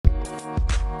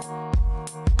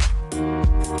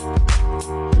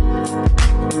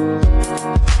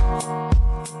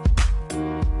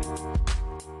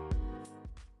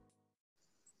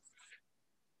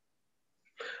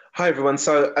Hi everyone,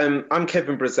 I'm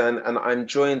Kevin Brazan and I'm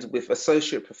joined with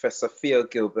Associate Professor Theo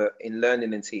Gilbert in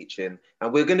Learning and Teaching,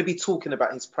 and we're going to be talking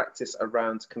about his practice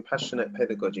around compassionate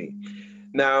pedagogy.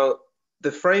 Now,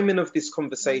 the framing of this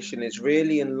conversation is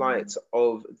really in light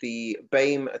of the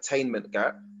BAME attainment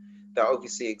gap that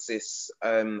obviously exists,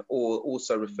 or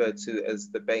also referred to as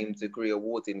the BAME degree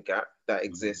awarding gap that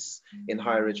exists in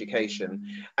higher education.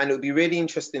 And it would be really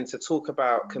interesting to talk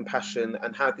about compassion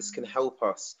and how this can help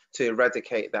us to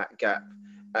eradicate that gap,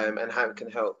 and how it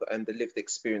can help the lived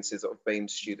experiences of BAME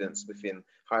students within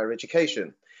higher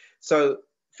education. So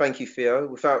thank you, Theo.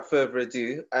 Without further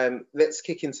ado, let's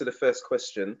kick into the first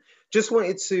question. Just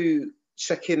wanted to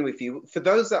check in with you. For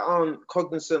those that aren't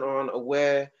cognizant or aren't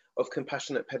aware of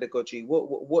compassionate pedagogy,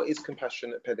 what is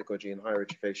compassionate pedagogy in higher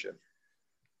education?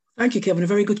 Thank you, Kevin. A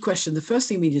very good question. The first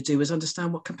thing we need to do is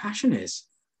understand what compassion is.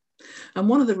 And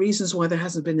one of the reasons why there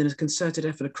hasn't been a concerted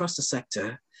effort across the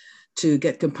sector to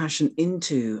get compassion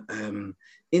into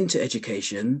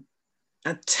education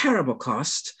at terrible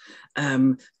cost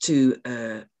to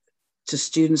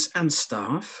students and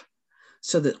staff,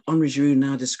 so that Henri Giroux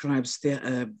now describes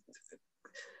the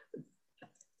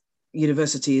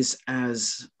universities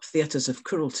as theatres of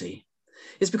cruelty,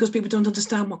 is because people don't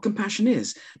understand what compassion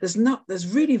is. There's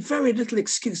really very little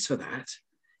excuse for that,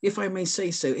 if I may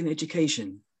say so, in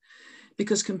education,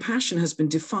 because compassion has been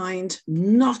defined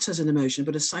not as an emotion,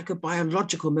 but a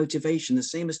psychobiological motivation, the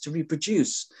same as to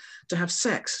reproduce, to have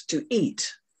sex, to eat.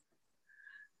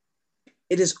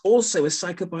 It is also a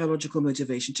psychobiological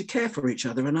motivation to care for each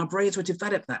other, and our brains were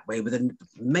developed that way, with a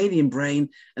mammalian brain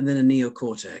and then a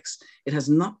neocortex. It is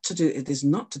not to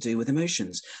do with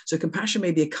emotions. So compassion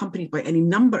may be accompanied by any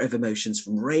number of emotions,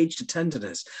 from rage to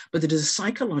tenderness, but it is a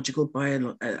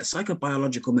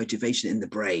psychobiological motivation in the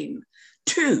brain.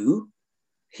 Two,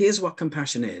 here's what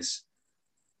compassion is.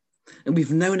 And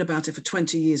we've known about it for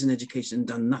 20 years in education and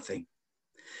done nothing.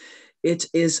 It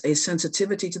is a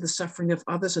sensitivity to the suffering of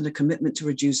others and a commitment to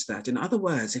reduce that. In other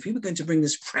words, if we were going to bring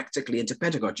this practically into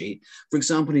pedagogy, for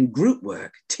example, in group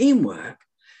work, teamwork,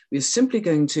 we're simply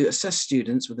going to assess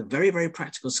students with the very, very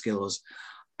practical skills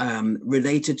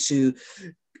related to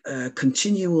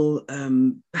continual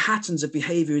patterns of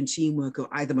behavior in teamwork, or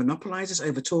either monopolizers,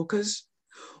 over talkers,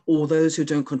 or those who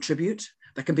don't contribute.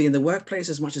 That can be in the workplace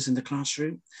as much as in the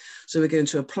classroom. So we're going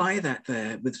to apply that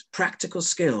there with practical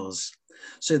skills,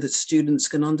 so that students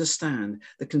can understand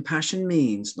that compassion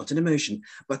means not an emotion,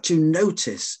 but to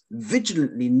notice,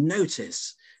 vigilantly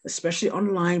notice, especially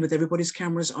online with everybody's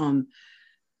cameras on,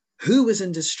 who is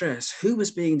in distress, who is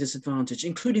being disadvantaged,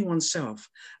 including oneself.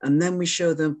 And then we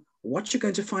show them what you're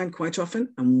going to find quite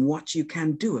often and what you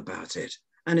can do about it.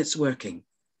 And it's working.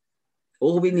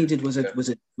 All we needed was an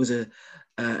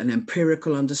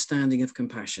empirical understanding of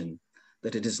compassion,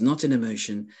 that it is not an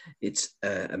emotion, it's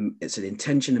an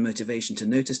intention and motivation to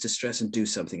notice distress and do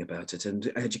something about it.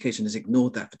 And education has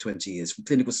ignored that for 20 years, from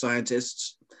clinical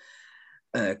scientists,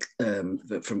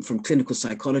 from clinical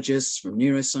psychologists, from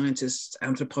neuroscientists,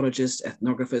 anthropologists,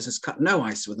 ethnographers, has cut no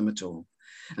ice with them at all.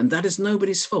 And that is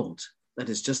nobody's fault. That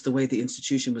is just the way the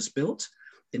institution was built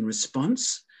in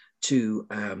response to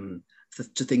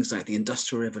things like the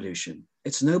Industrial Revolution.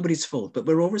 It's nobody's fault, but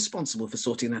we're all responsible for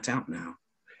sorting that out now.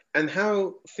 And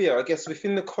how, Theo, I guess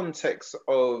within the context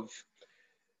of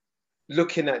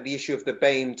looking at the issue of the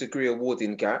BAME degree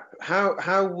awarding gap,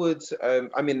 how would,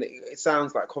 I mean, it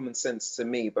sounds like common sense to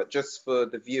me, but just for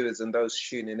the viewers and those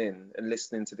tuning in and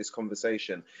listening to this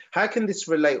conversation, how can this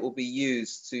relate or be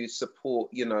used to support,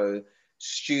 you know,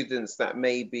 students that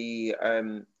may be,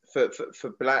 for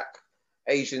Black,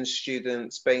 Asian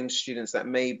students, BAME students that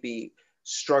may be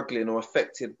struggling or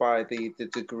affected by the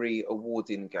degree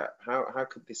awarding gap? How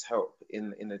could this help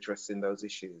in addressing those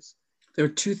issues? There are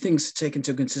two things to take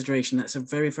into consideration. That's a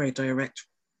very, very direct,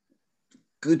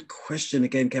 good question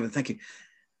again, Kevin, thank you.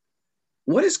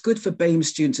 What is good for BAME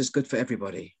students is good for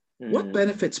everybody. What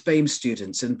benefits BAME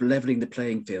students in leveling the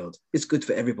playing field is good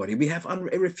for everybody. We have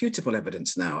irrefutable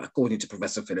evidence now, according to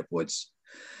Professor Philip Woods,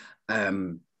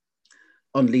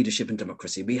 on leadership and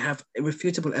democracy. We have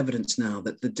irrefutable evidence now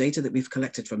that the data that we've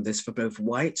collected from this for both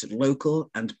white,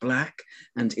 local, and Black,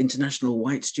 and international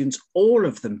white students, all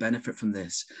of them benefit from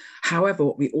this. However,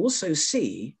 what we also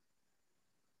see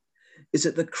is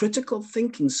that the critical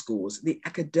thinking scores, the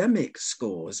academic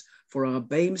scores for our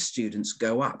BAME students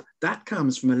go up. That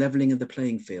comes from a leveling of the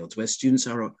playing fields, where students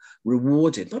are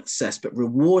rewarded, not assessed, but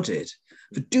rewarded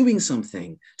for doing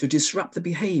something to disrupt the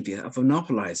behavior of a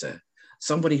monopolizer,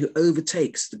 somebody who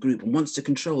overtakes the group and wants to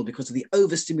control because of the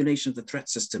overstimulation of the threat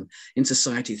system in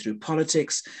society through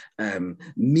politics,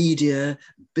 media,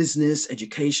 business,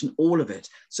 education, all of it.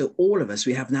 So all of us,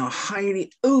 we have now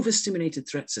highly overstimulated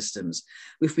threat systems.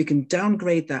 If we can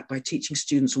downgrade that by teaching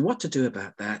students what to do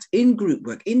about that in group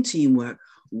work, in teamwork,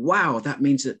 wow, that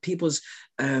means that people's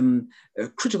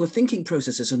critical thinking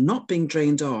processes are not being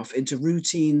drained off into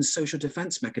routine social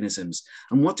defense mechanisms.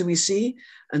 And what do we see?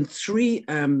 And three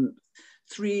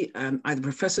either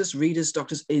professors, readers,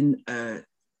 doctors in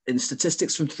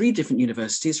statistics from 3 different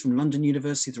universities, from London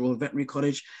University, the Royal Veterinary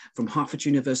College, from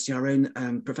Hertfordshire University, our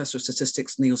own Professor of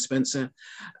Statistics, Neil Spencer,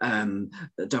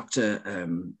 Dr.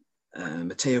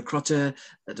 Matteo Crotta,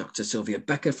 Dr. Sylvia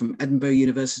Becker from Edinburgh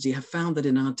University, have found that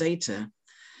in our data,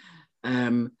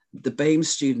 the BAME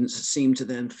students seem to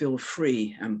then feel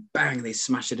free and bang, they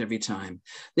smash it every time.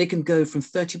 They can go from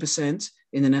 30%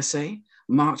 in an essay,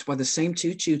 marked by the same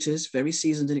 2 tutors, very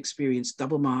seasoned and experienced,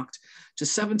 double marked, to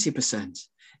 70%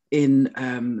 in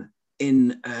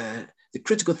the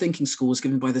critical thinking scores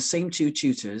given by the same 2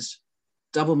 tutors,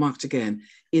 double marked again,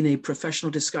 in a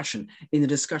professional discussion, in the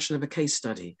discussion of a case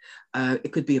study.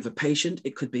 It could be of a patient,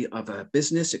 it could be of a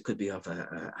business, it could be of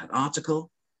an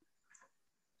article.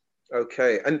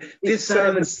 Okay, and this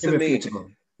sounds to me,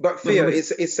 but Theo,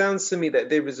 it sounds to me that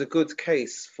there is a good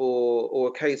case for, or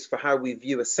a case for how we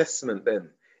view assessment then,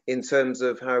 in terms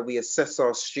of how we assess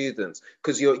our students,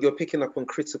 because you're picking up on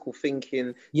critical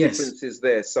thinking, yes, differences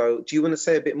there. So do you want to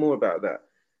say a bit more about that?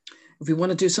 If we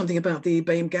want to do something about the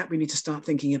BAME gap, we need to start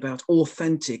thinking about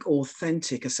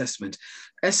authentic assessment.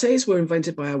 Essays were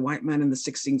invented by a white man in the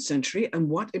 16th century, and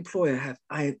what employer have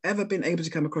I ever been able to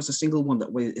come across a single one that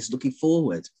is looking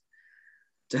forward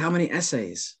to how many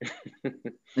essays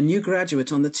a new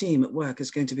graduate on the team at work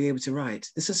is going to be able to write?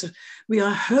 We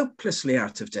are hopelessly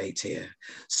out of date here.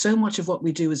 So much of what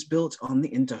we do is built on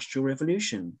the Industrial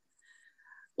Revolution.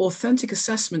 Authentic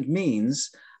assessment means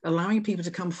allowing people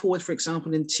to come forward, for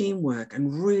example, in teamwork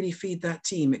and really feed that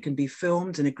team. It can be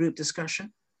filmed in a group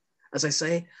discussion, as I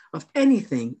say, of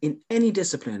anything in any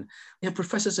discipline. We have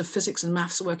professors of physics and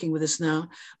maths working with us now.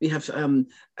 We have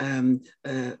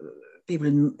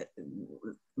people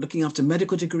looking after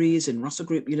medical degrees in Russell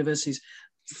Group universities,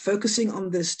 focusing on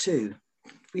this too.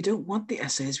 We don't want the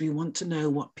essays, we want to know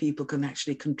what people can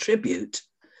actually contribute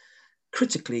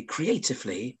critically,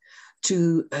 creatively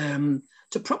to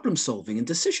problem solving and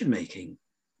decision making.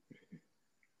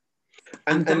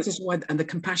 And that is why, and the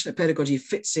compassionate pedagogy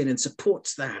fits in and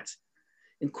supports that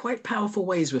in quite powerful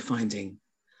ways. We're finding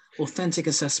authentic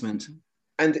assessment.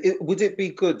 And would it be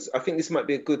good, I think this might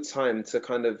be a good time to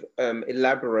kind of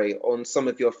elaborate on some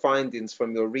of your findings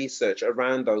from your research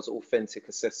around those authentic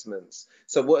assessments.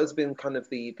 So what has been kind of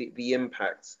the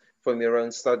impact from your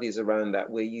own studies around that,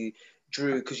 where you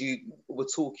drew, because you were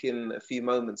talking a few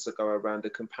moments ago around the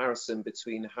comparison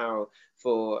between how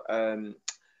for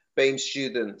BAME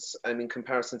students and in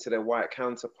comparison to their white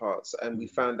counterparts, and we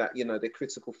found that, you know, their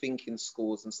critical thinking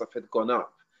scores and stuff had gone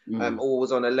up. Or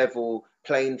was on a level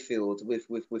playing field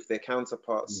with their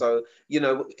counterparts. So, you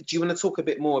know, do you want to talk a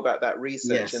bit more about that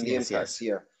research and the impact?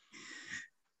 Yeah.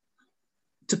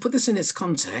 To put this in its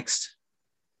context,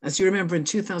 as you remember, in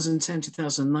 2010,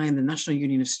 2009, the National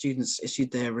Union of Students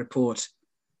issued their report,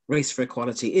 Race for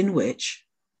Equality, in which,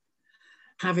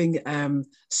 having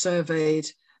surveyed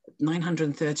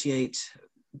 938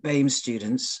 BAME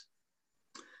students,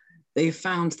 they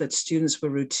found that these students were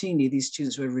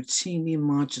routinely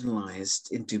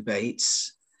marginalized in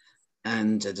debates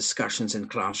and discussions in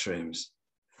classrooms.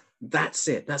 That's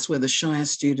it. That's where the shyer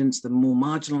students, the more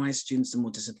marginalized students, the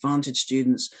more disadvantaged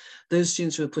students, those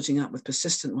students who are putting up with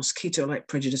persistent mosquito-like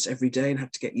prejudice every day and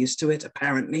have to get used to it,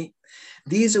 apparently,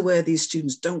 these are where these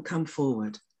students don't come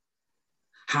forward.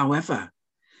 However,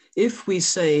 if we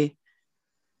say,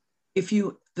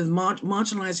 the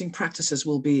marginalizing practices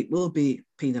will be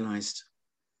penalized,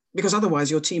 because otherwise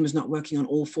your team is not working on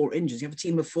all 4 engines. You have a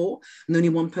team of 4 and only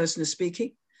one person is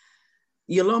speaking.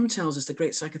 Yalom tells us, the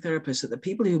great psychotherapist, that the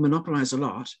people who monopolize a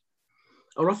lot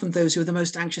are often those who are the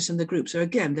most anxious in the group. So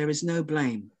again, there is no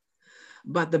blame.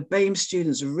 But the BAME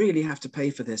students really have to pay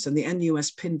for this, and the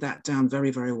NUS pinned that down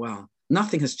very, very well.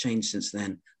 Nothing has changed since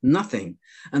then, nothing.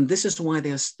 And this is why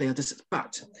they are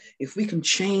but if we can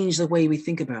change the way we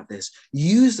think about this,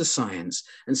 use the science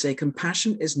and say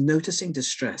compassion is noticing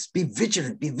distress. Be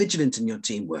vigilant in your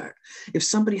teamwork. If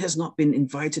somebody has not been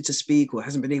invited to speak or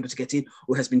hasn't been able to get in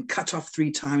or has been cut off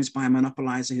 3 times by a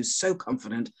monopolizer who's so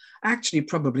confident, actually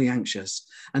probably anxious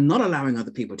and not allowing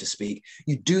other people to speak,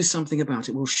 you do something about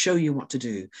it. We'll show you what to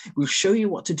do. We'll show you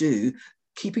what to do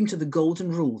keeping to the golden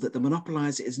rule that the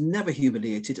monopolizer is never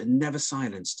humiliated and never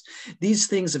silenced. These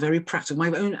things are very practical.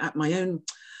 My own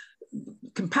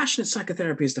compassionate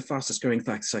psychotherapy is the fastest growing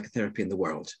psychotherapy in the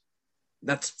world.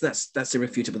 That's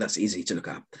irrefutable. That's easy to look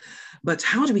up. But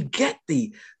how do we get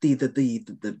the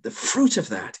fruit of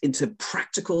that into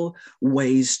practical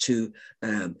ways to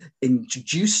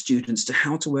introduce students to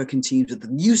how to work in teams with the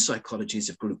new psychologies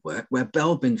of group work, where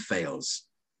Belbin fails?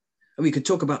 And we could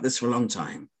talk about this for a long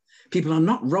time. People are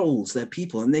not roles, they're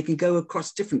people, and they can go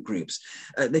across different groups.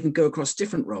 They can go across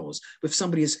different roles. If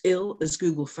somebody is ill, as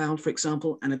Google found, for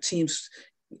example, and a team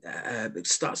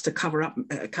starts to cover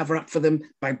up for them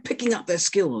by picking up their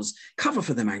skills, cover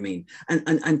for them, I mean,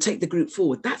 and take the group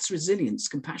forward. That's resilience.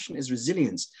 Compassion is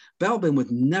resilience. Belbin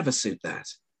would never suit that.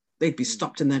 They'd be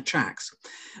stopped in their tracks.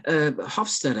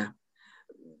 Hofstadter,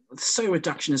 so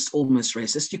reductionist, almost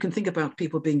racist. You can think about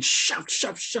people being shoved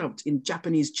in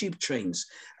Japanese tube trains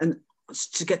and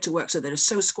to get to work, so they're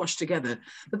so squashed together.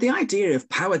 But the idea of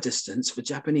power distance for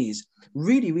Japanese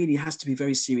really has to be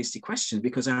very seriously questioned,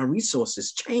 because our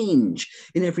resources change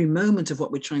in every moment of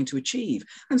what we're trying to achieve.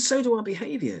 And so do our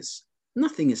behaviors.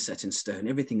 Nothing is set in stone.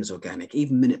 Everything is organic,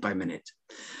 even minute by minute.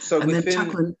 So and within, then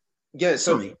Tuckman, yeah,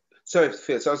 sorry,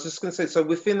 Phil, so I was just going to say, so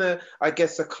within a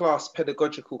class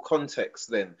pedagogical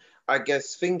context, then, I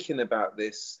guess thinking about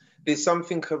this, there's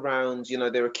something around,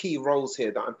 there are key roles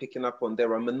here that I'm picking up on.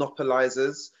 There are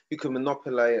monopolizers who can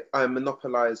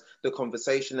monopolize the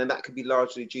conversation, and that could be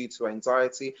largely due to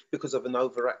anxiety because of an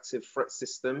overactive threat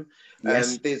system.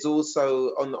 Yes. There's also,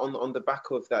 on the back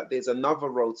of that, there's another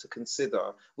role to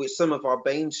consider, which some of our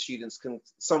BAME students can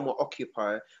somewhat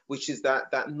occupy, which is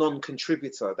that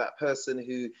non-contributor, that person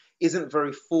who isn't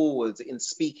very forward in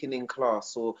speaking in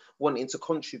class or wanting to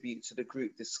contribute to the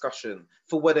group discussion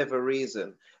for whatever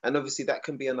reason. And obviously that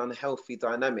can be an unhealthy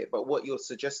dynamic. But what you're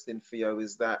suggesting, Theo,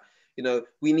 is that,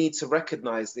 we need to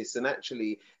recognize this. And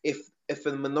actually, if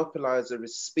a monopolizer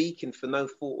is speaking for no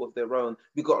fault of their own,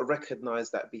 we've got to recognize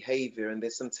that behavior. And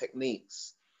there's some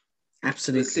techniques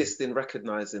Absolutely to assist in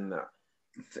recognizing that.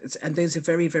 And there's a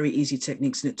very very easy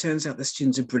techniques, and it turns out the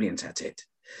students are brilliant at it.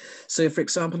 So, for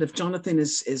example, if Jonathan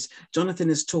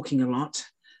is talking a lot,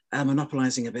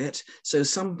 monopolizing a bit. So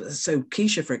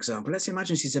Keisha, for example, let's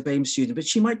imagine she's a BAME student, but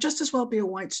she might just as well be a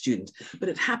white student. But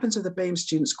it happens with the BAME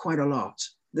students quite a lot.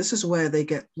 This is where they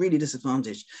get really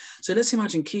disadvantaged. So let's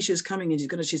imagine Keisha's coming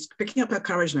and she's picking up her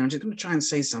courage now, and she's going to try and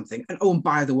say something. And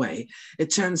by the way,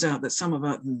 it turns out that some of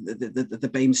the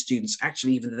BAME students,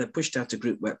 actually, even though they're pushed out to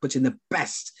group work, put in the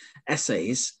best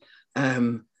essays,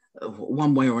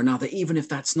 one way or another, even if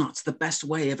that's not the best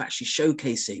way of actually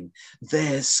showcasing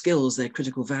their skills, their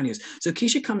critical values. So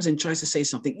Keisha comes in, tries to say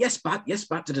something, yes, but,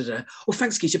 oh,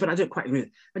 thanks, Keisha, but I don't quite agree.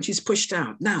 And she's pushed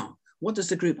out. Now, what does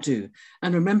the group do?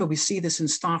 And remember, we see this in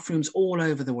staff rooms all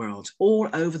over the world. All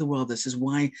over the world. This is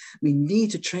why we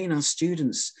need to train our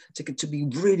students to be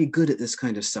really good at this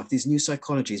kind of stuff, these new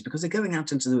psychologies, because they're going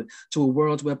out into a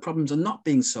world where problems are not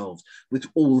being solved with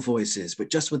all voices, but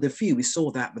just with a few. We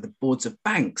saw that with the boards of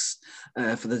banks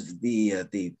for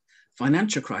the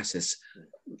financial crisis.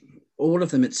 All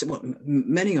of them,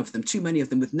 many of them, too many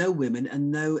of them, with no women and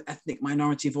no ethnic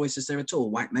minority voices there at all,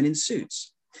 white men in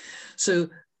suits. So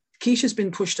Keisha's been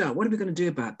pushed out. What are we going to do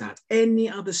about that? Every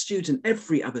other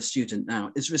student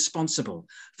now is responsible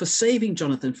for saving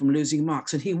Jonathan from losing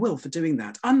marks, and he will for doing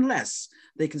that, unless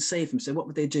they can save him. So what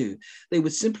would they do? They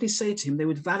would simply say to him, they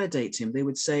would validate him. They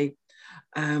would say,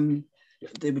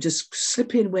 they would just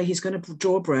slip in where he's going to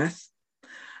draw a breath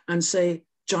and say,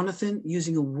 Jonathan,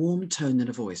 using a warm tone and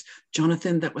a voice,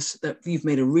 Jonathan, that you've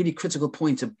made a really critical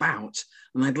point about,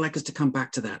 and I'd like us to come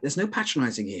back to that. There's no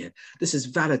patronizing here. This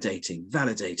is validating.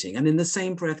 And in the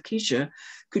same breath, Keisha,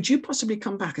 could you possibly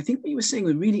come back? I think what you were saying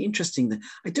was really interesting.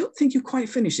 I don't think you quite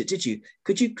finished it, did you?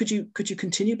 Could you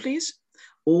continue, please?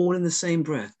 All in the same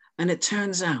breath. And it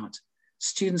turns out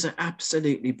students are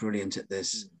absolutely brilliant at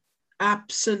this.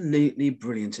 Absolutely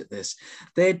brilliant at this.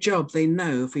 Their job, they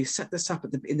know, if we set this up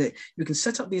we can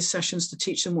set up these sessions to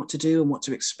teach them what to do and what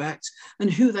to expect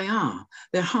and who they are.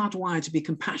 They're hardwired to be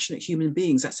compassionate human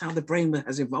beings. That's how the brain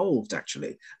has evolved,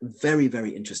 actually. Very,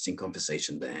 very interesting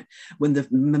conversation there. When the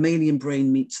mammalian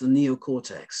brain meets the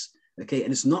neocortex, okay,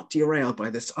 and it's not derailed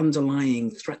by this underlying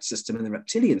threat system in the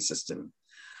reptilian system.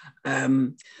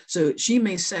 So she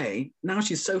may say, now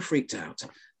she's so freaked out,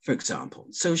 for example.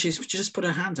 So she just put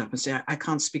her hand up and say, I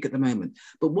can't speak at the moment.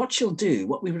 But what she'll do,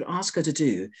 what we would ask her to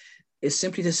do, is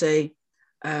simply to say,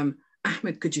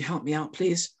 Ahmed, could you help me out,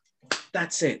 please?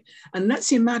 That's it. And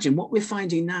let's imagine what we're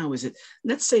finding now is that,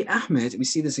 let's say Ahmed, we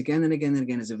see this again and again and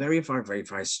again, is a very, very, very,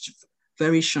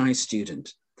 very shy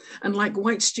student. And like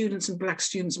white students and black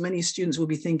students, many students will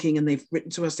be thinking, and they've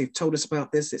written to us, they've told us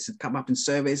about this, it's come up in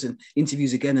surveys and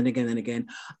interviews again and again and again.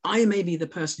 I may be the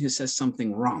person who says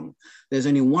something wrong. There's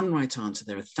only one right answer.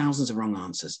 There are thousands of wrong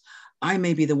answers. I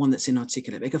may be the one that's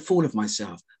inarticulate, make a fool of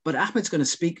myself. But Ahmed's going to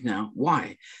speak now.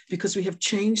 Why? Because we have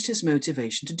changed his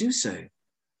motivation to do so.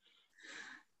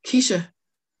 Keisha,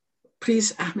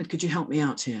 please, Ahmed, could you help me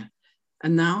out here?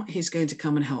 And now he's going to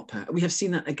come and help her. We have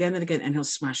seen that again and again, and he'll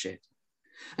smash it.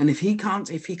 And if he can't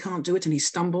do it and he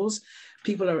stumbles,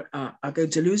 people are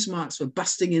going to lose marks for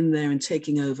busting in there and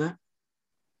taking over.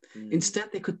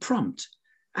 Instead, they could prompt.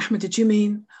 Ahmed, did you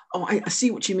mean? Oh, I see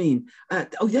what you mean.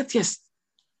 Oh, yes.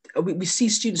 We see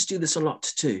students do this a lot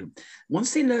too.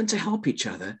 Once they learn to help each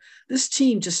other, this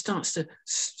team just starts to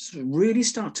really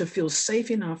start to feel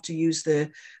safe enough to use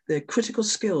their critical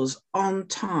skills on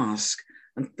task.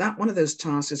 And that one of those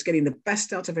tasks is getting the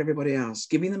best out of everybody else,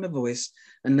 giving them a voice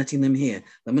and letting them hear.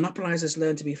 The monopolizers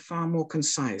learn to be far more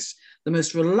concise. The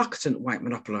most reluctant white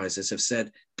monopolizers have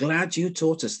said, glad you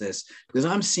taught us this, because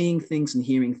I'm seeing things and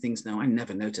hearing things now I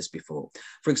never noticed before.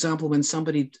 For example, when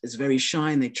somebody is very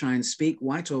shy and they try and speak,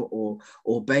 white or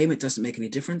BAME, it doesn't make any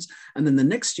difference. And then the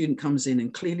next student comes in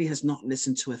and clearly has not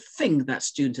listened to a thing that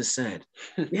student has said.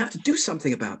 We have to do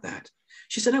something about that.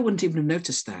 She said, I wouldn't even have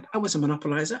noticed that. I was a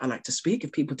monopolizer. I like to speak.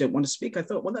 If people don't want to speak, I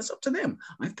thought, well, that's up to them.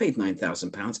 I've paid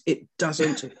 £9,000. It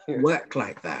doesn't work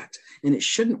like that. And it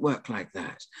shouldn't work like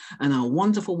that. And our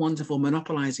wonderful, wonderful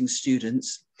monopolizing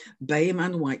students, BAME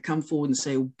and white, come forward and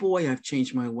say, oh, boy, I've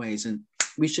changed my ways. And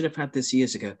we should have had this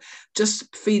years ago.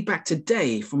 Just feedback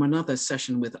today from another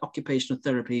session with occupational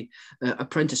therapy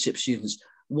apprenticeship students.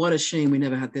 What a shame we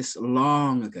never had this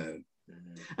long ago.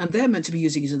 And they're meant to be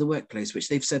using it in the workplace, which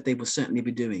they've said they will certainly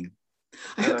be doing.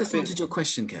 I hope that's answered your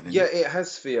question, Kevin. Yeah, it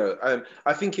has, Theo.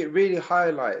 I think it really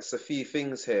highlights a few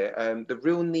things here. The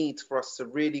real need for us to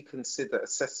really consider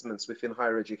assessments within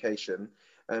higher education.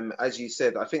 As you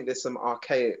said, I think there's some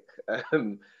archaic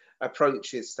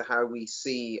approaches to how we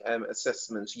see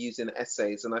assessments using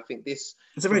essays. And I think this...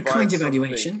 It's a very kind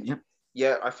evaluation. Yep.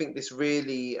 Yeah, I think this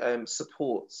really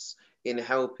supports in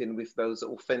helping with those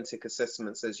authentic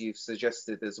assessments, as you've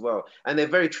suggested as well. And they're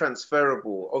very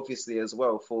transferable, obviously, as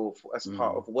well, for as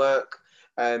part of work,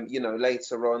 you know,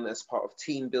 later on as part of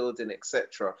team building,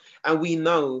 etc. And we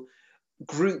know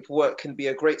group work can be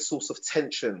a great source of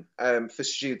tension for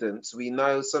students. We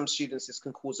know some students, this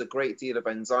can cause a great deal of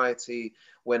anxiety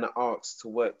when asked to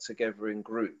work together in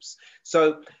groups.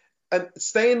 So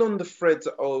staying on the thread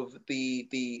of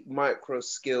the micro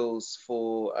skills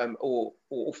for or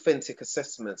authentic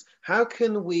assessments, how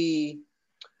can we,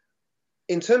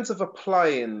 in terms of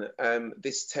applying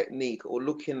this technique or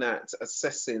looking at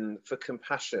assessing for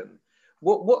compassion,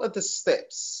 what are the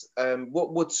steps?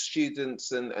 What would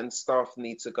students and staff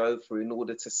need to go through in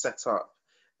order to set up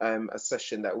a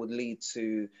session that would lead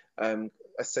to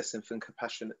assessing for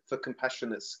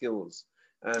compassionate skills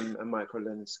and micro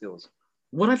learning skills?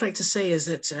 What I'd like to say is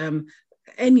that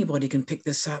anybody can pick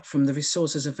this up from the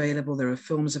resources available. There are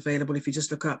films available. If you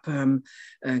just look up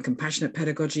compassionate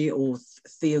pedagogy or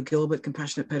Theo Gilbert,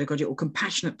 compassionate pedagogy, or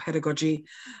compassionate pedagogy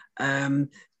on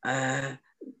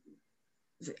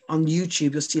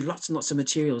YouTube, you'll see lots and lots of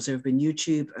materials. There have been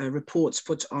YouTube reports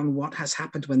put on what has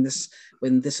happened when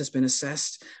this has been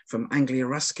assessed, from Anglia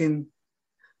Ruskin,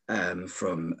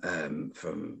 from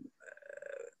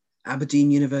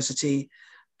Aberdeen University.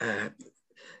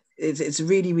 It's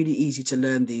really, really easy to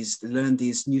learn these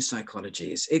new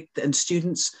psychologies. And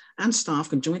students and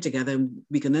staff can join together, and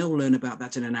we can all learn about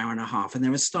that in an hour and a half. And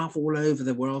there are staff all over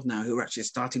the world now who are actually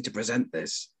starting to present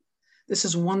this. This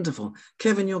is wonderful.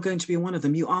 Kevin, you're going to be one of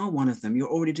them. You are one of them.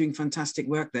 You're already doing fantastic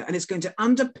work there. And it's going to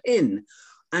underpin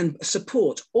and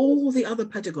support all the other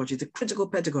pedagogy, the critical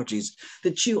pedagogies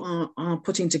that you are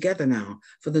putting together now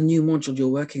for the new module you're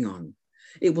working on.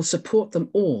 It will support them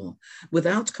all.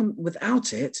 Without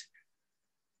it,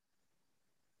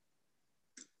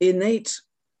 innate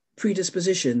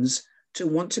predispositions to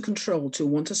want to control, to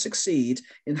want to succeed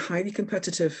in highly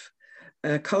competitive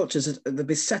cultures that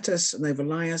beset us and they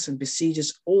rely us and besiege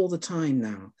us all the time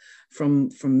now, from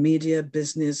media,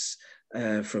 business,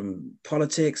 from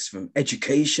politics, from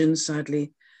education,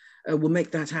 sadly, will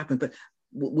make that happen. But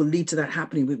will lead to that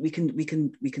happening. We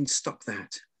can stop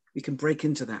that. We can break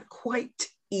into that quite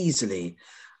easily.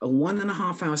 A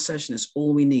 1.5 hour session is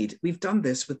all we need. We've done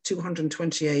this with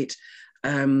 228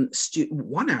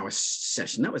 1 hour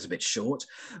session. That was a bit short,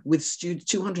 with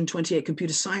 228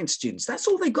 computer science students. That's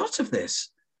all they got of this.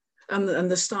 And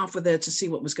the staff were there to see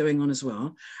what was going on as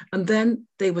well. And then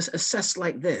they was assessed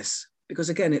like this, because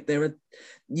again,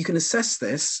 you can assess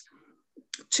this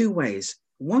two ways.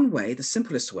 one way, the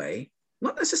simplest way,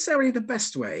 not necessarily the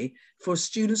best way, for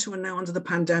students who are now under the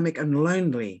pandemic and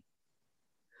lonely.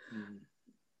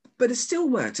 But it still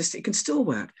works. It can still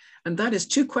work. And that is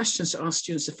 2 questions to ask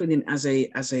students to fill in as a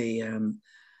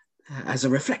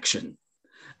reflection.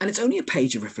 And it's only a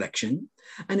page of reflection.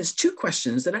 And it's 2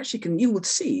 questions that actually you will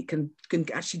see, can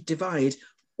actually divide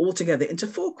all together into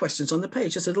 4 questions on the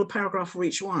page, just a little paragraph for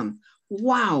each one.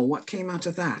 Wow, what came out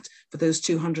of that for those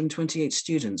 228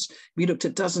 students? We looked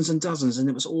at dozens and dozens, and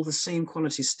it was all the same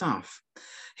quality stuff.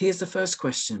 Here's the first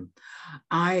question.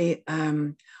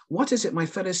 What is it my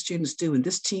fellow students do in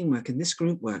this teamwork, in this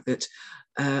group work, that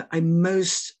I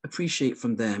most appreciate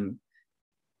from them,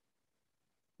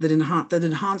 that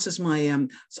enhances my,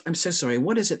 I'm so sorry,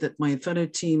 what is it that my fellow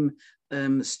team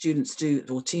students do,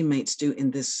 or teammates do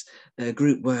in this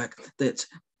group work that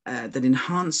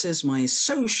enhances my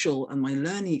social and my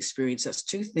learning experience? That's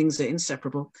 2 things that are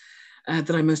inseparable,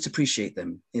 that I most appreciate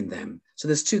in them. So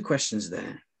there's 2 questions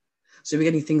there. So we're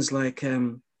getting things like, I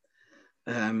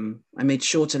made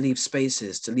sure to leave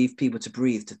spaces, to leave people to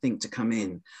breathe, to think, to come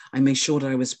in. I made sure that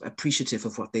I was appreciative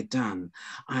of what they'd done.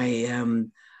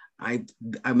 I'm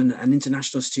an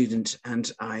international student,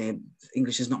 and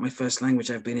English is not my first language.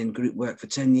 I've been in group work for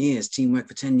 10 years, teamwork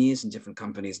for 10 years in different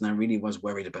companies, and I really was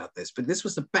worried about this. But this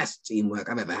was the best teamwork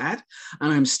I've ever had,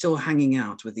 and I'm still hanging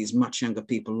out with these much younger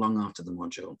people long after the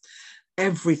module.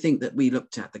 Everything that we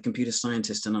looked at, the computer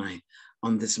scientist and I,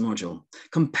 on this module,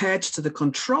 compared to the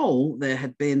control, there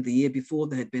had been the year before,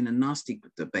 there had been a nasty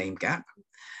BAME gap,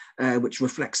 which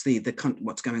reflects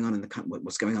what's going on in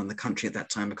the country at that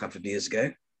time, a couple of years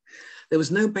ago. There was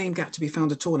no BAME gap to be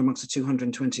found at all amongst the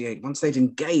 228. Once they'd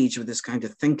engaged with this kind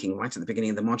of thinking right at the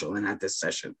beginning of the module and had this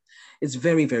session, it's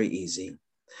very, very easy.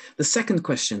 The second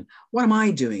question, what am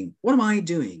I doing? What am I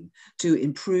doing to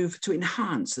improve, to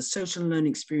enhance the social and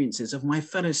learning experiences of my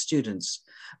fellow students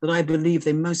that I believe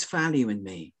they most value in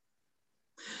me?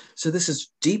 So this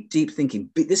is deep, deep thinking.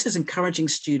 This is encouraging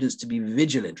students to be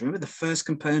vigilant. Remember the first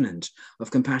component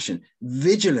of compassion,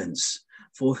 vigilance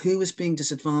for who is being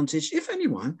disadvantaged, if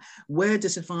anyone, where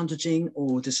disadvantaging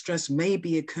or distress may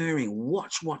be occurring.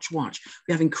 Watch, watch, watch.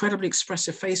 We have incredibly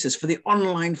expressive faces for the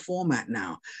online format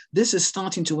now. This is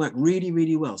starting to work really,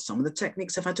 really well. Some of the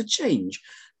techniques have had to change.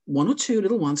 1 or 2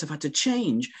 little ones have had to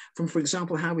change from, for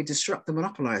example, how we disrupt the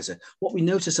monopolizer. What we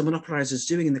notice the monopolizers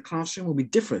doing in the classroom will be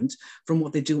different from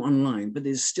what they do online, but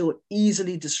it is still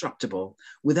easily disruptable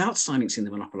without silencing the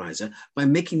monopolizer, by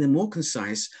making them more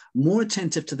concise, more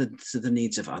attentive to the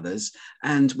needs of others,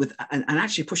 and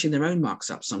actually pushing their own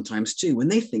marks up sometimes too, when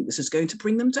they think this is going to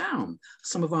bring them down.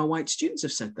 Some of our white students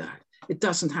have said that. It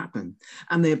doesn't happen.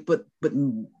 And but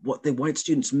what the white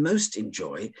students most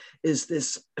enjoy is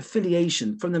this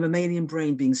affiliation from the mammalian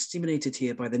brain being stimulated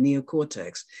here by the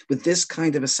neocortex with this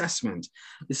kind of assessment,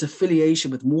 this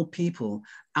affiliation with more people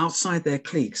outside their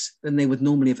cliques than they would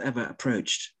normally have ever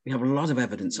approached. We have a lot of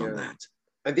evidence on that.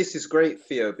 And this is great,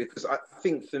 Theo, because I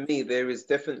think for me, there is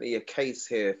definitely a case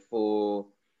here for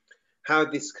how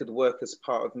this could work as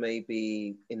part of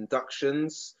maybe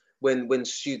inductions, when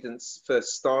students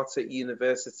first start at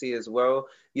university as well,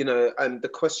 you know, and the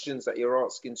questions that you're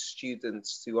asking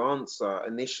students to answer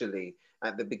initially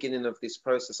at the beginning of this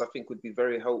process, I think would be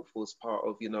very helpful as part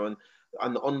of, you know,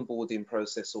 an onboarding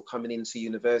process, or coming into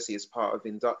university as part of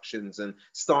inductions and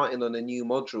starting on a new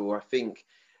module. I think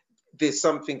there's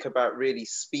something about really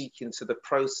speaking to the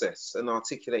process and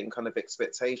articulating kind of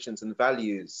expectations and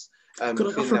values.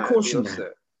 Could I offer a caution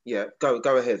there? Yeah,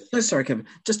 go ahead. No, sorry, Kevin.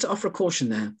 Just to offer a caution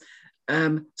there.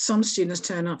 Some students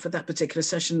turn up for that particular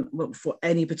session, well, for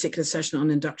any particular session on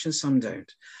induction, some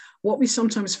don't. What we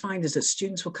sometimes find is that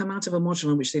students will come out of a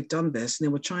module in which they've done this, and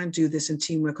they will try and do this in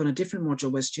teamwork on a different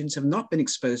module where students have not been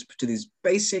exposed to these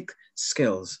basic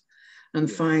skills,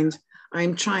 and find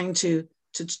I'm trying to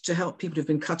help people who've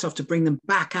been cut off, to bring them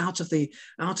back out of the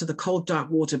cold, dark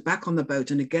water, back on the boat.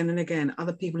 And again,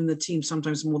 other people in the team,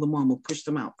 sometimes more than one, will push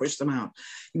them out.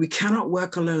 We cannot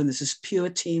work alone. This is pure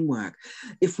teamwork.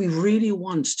 If we really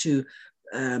want to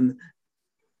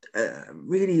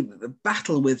really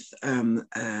battle with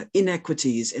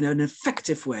inequities in an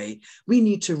effective way, we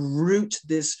need to root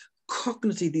these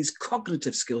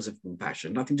cognitive skills of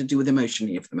compassion, nothing to do with emotion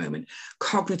here for the moment,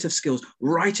 cognitive skills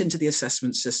right into the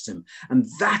assessment system. And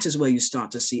that is where you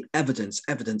start to see evidence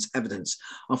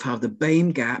of how the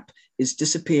BAME gap is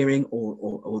disappearing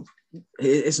or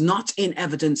is not in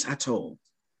evidence at all.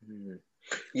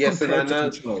 Yes, and I know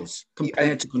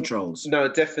compared to controls. No,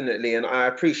 definitely. And I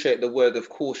appreciate the word of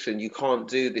caution. You can't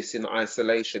do this in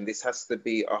isolation. This has to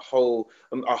be a whole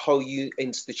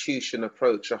institution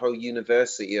approach, a whole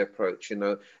university approach. You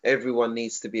know, everyone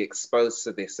needs to be exposed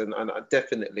to this. And I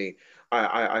definitely,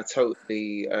 I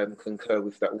totally concur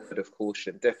with that word of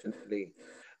caution. Definitely.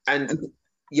 And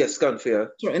yes, go on, Theo.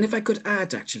 Sorry, and if I could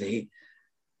add, actually,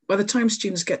 by the time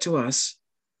students get to us,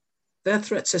 their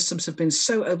threat systems have been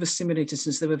so overstimulated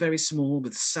since they were very small,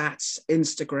 with SATs,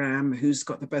 Instagram, who's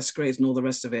got the best grades and all the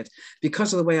rest of it.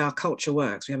 Because of the way our culture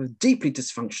works, we have a deeply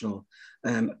dysfunctional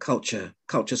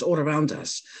cultures all around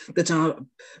us that are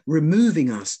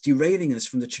removing us, derailing us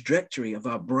from the trajectory of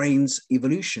our brain's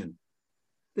evolution.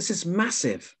 This is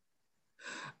massive.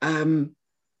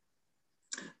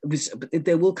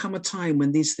 There will come a time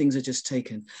when these things are just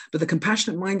taken. But the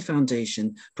Compassionate Mind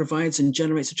Foundation provides and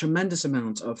generates a tremendous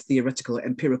amount of theoretical,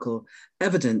 empirical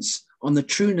evidence on the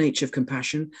true nature of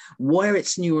compassion, where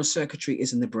its neurocircuitry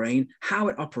is in the brain, how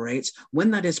it operates,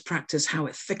 when that is practiced, how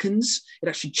it thickens, it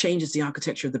actually changes the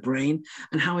architecture of the brain,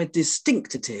 and how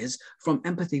distinct it is from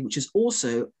empathy, which is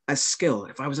also a skill.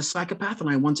 If I was a psychopath and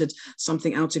I wanted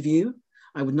something out of you,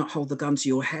 I would not hold the gun to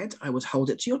your head. I would hold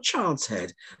it to your child's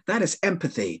head. That is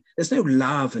empathy. There's no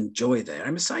love and joy there.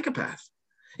 I'm a psychopath.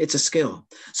 It's a skill.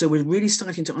 So we're really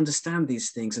starting to understand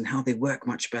these things and how they work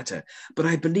much better. But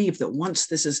I believe that once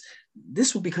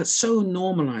this will become so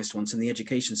normalized once in the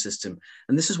education system.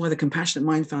 And this is why the Compassionate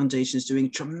Mind Foundation is doing a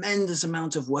tremendous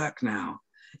amount of work now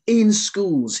in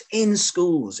schools.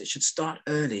 It should start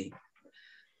early.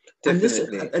 And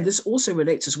this also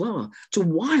relates as well to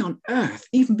why on earth,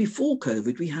 even before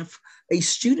COVID, we have a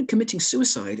student committing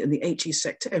suicide in the HE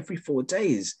sector every 4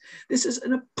 days. This is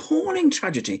an appalling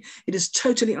tragedy. It is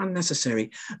totally unnecessary.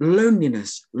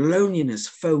 Loneliness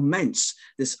foments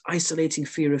this isolating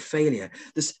fear of failure,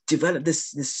 this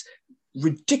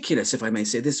ridiculous, if I may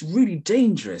say, this really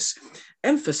dangerous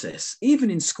emphasis,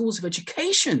 even in schools of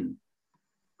education,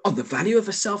 of the value of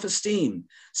a self-esteem.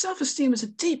 Self-esteem is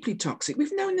deeply toxic.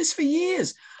 We've known this for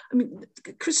years. I mean,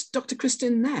 Dr.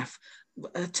 Kristin Neff,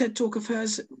 a TED talk of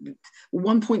hers,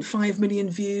 1.5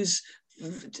 million views.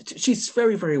 She's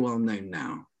very, very well known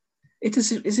now. It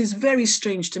is very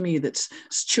strange to me that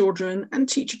children and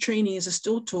teacher trainees are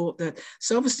still taught that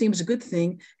self-esteem is a good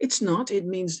thing. It's not. It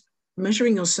means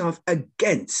measuring yourself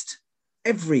against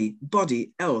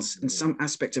everybody else in some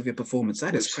aspect of your performance.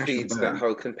 That is crash and burn. That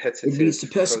whole competitive. It leads to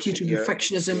persecution,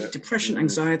 perfectionism, depression,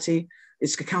 anxiety.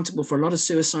 It's accountable for a lot of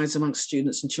suicides amongst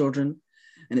students and children,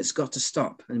 and it's got to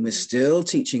stop. And we're still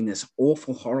teaching this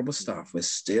awful, horrible stuff. We're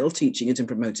still teaching it and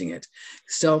promoting it.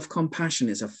 Self-compassion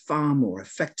is a far more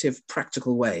effective,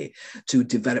 practical way to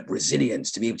develop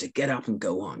resilience, to be able to get up and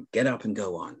go on,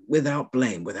 without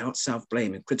blame, without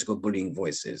self-blame and critical bullying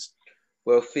voices.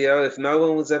 Well, Theo, if no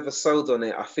one was ever sold on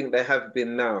it, I think they have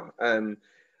been now.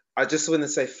 I just want to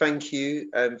say thank you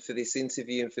for this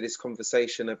interview and for this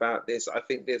conversation about this. I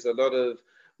think there's a lot of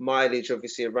mileage,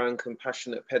 obviously, around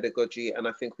compassionate pedagogy, and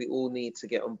I think we all need to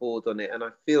get on board on it. And I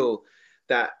feel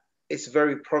that it's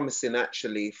very promising,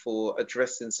 actually, for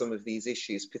addressing some of these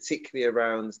issues, particularly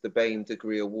around the Bain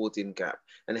degree awarding gap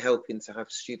and helping to have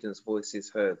students'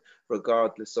 voices heard,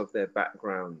 regardless of their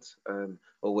background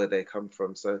or where they come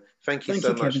from. So thank you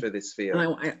so much for this,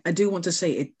 Theo. I do want to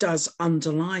say it does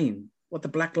underline what the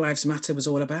Black Lives Matter was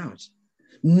all about.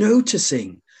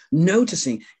 Noticing.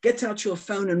 Get out your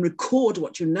phone and record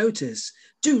what you notice.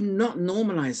 Do not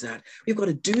normalize that. We've got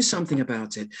to do something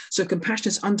about it. So compassion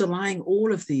is underlying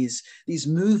all of these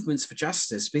movements for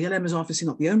justice. BLM is obviously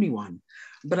not the only one.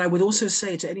 But I would also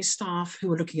say to any staff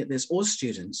who are looking at this, or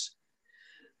students,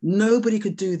 nobody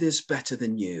could do this better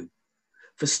than you.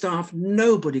 For staff,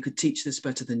 nobody could teach this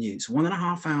better than you. It's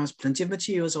 1.5 hours, plenty of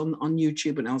materials on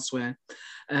YouTube and elsewhere,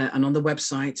 and on the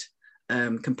website.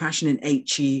 Compassion in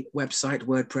HE website,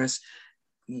 WordPress.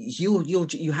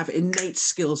 You have innate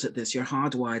skills at this. You're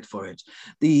hardwired for it.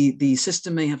 The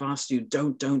system may have asked you,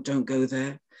 don't go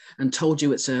there, and told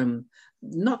you it's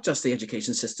not just the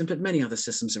education system, but many other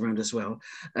systems around as well.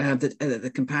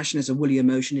 That compassion is a woolly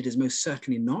emotion. It is most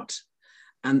certainly not,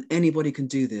 and anybody can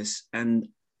do this. And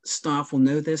staff will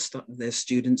know their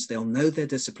students, they'll know their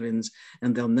disciplines,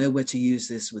 and they'll know where to use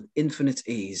this with infinite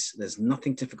ease. There's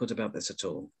nothing difficult about this at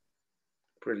all.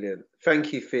 Brilliant.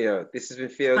 Thank you, Theo. This has been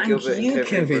Theo Gilbert and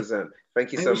Kevin Present.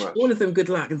 Thank you so much. All of them good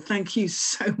luck, and thank you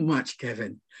so much,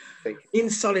 Kevin. Thank you.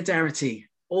 In solidarity,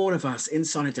 all of us in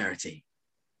solidarity.